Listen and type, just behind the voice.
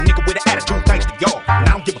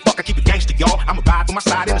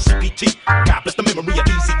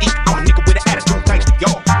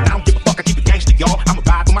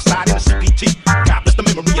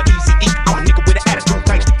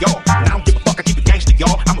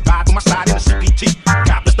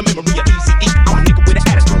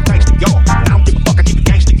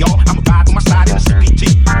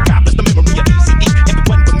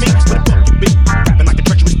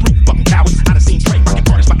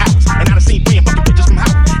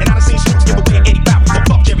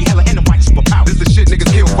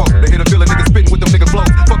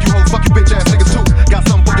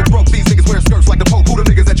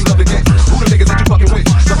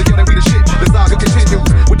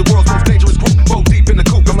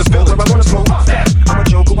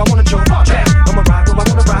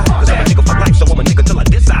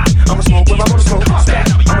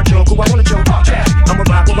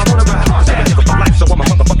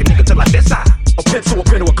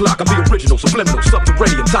subliminal,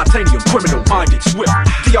 subterranean, titanium, criminal, minded, swift.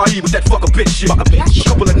 DRE with that fuck a bitch shit. A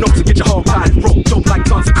couple of notes to get your home tied and roll. Dope like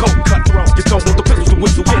tons of coke, cut throat. You don't want the pistols to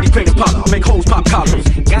whistle, candy paint and powder. Make hoes pop collars.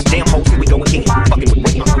 Goddamn hoes, here we go again. Fucking with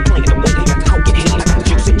rain, I'm playing the way. Got the coke in hand, like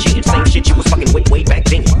juice and gin. Same shit you was fucking with way back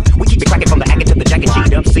then. We keep it cracking from the agate to the jacket,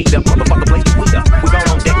 G'd up, C'd up, motherfucker blaze the weed up. We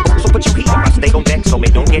all on deck, so put your heat up. I stay on deck, so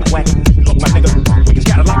it don't get whacked. Look, my nigga, niggas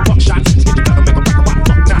got a lot of buck shots. Get together, make a record, why the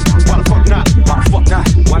fuck not? Why the fuck not? Why the fuck not?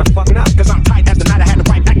 Why the fuck not? Cause I'm tight as the night I had the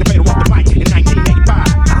right activator off the mic in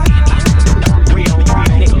 1985.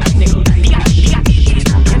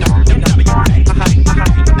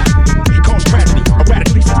 Cause tragedy,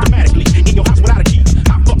 erratically, systematically, in your house without a key.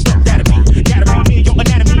 How fucked up that'd be? Gotta be near your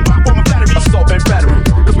anatomy, my form of flattery. Assault and battery,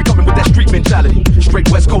 cause we coming with that street mentality. Straight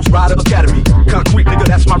West Coast Rider Academy. Concrete, nigga,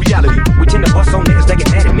 that's my reality. We tend to bust on niggas that get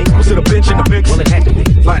mad at me. Was it a bench in the mix? Well, it had to be.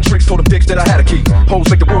 Flying tricks, told them dicks that I had a key. Hoes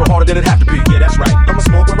make the world harder than it have to be. Yeah, that's right. I'ma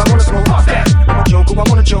smoke where I wanna smoke. I'ma joke where I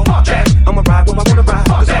wanna joke. I'ma ride where I wanna ride.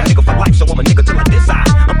 Cause I'm a nigga for life, so I'm a nigga till I decide.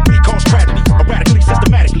 I'm cause tragedy, erratically,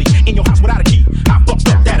 systematically, in your house without a key. How fucked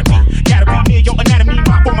up that'd be? Gotta be near your anatomy,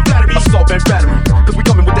 my form of flattery. Assault and battery, cause we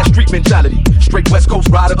coming with that street mentality. Straight West Coast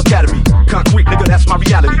Rider Academy. Concrete, nigga, that's my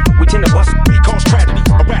reality. We tend to bust. Cause tragedy,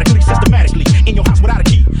 erratically, systematically, in your house without a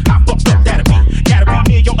key. How fucked up that'd be? Gotta be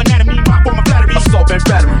near your anatomy, my form of flattery. Assault and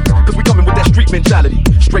battery, cause we coming with that street mentality.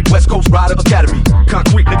 Straight West Coast Rider Academy.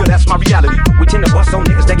 Concrete, nigga, that's my reality. We tend to bust on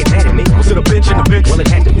niggas that get mad at me. Was it a bench in the mix? Well, it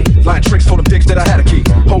had to be. Flying tricks, told them dicks that I had a key.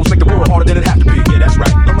 Hoes make the world harder than it have to be. Yeah, that's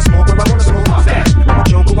right. I'ma smoke where I wanna smoke. I'ma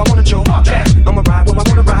joke where I wanna joke.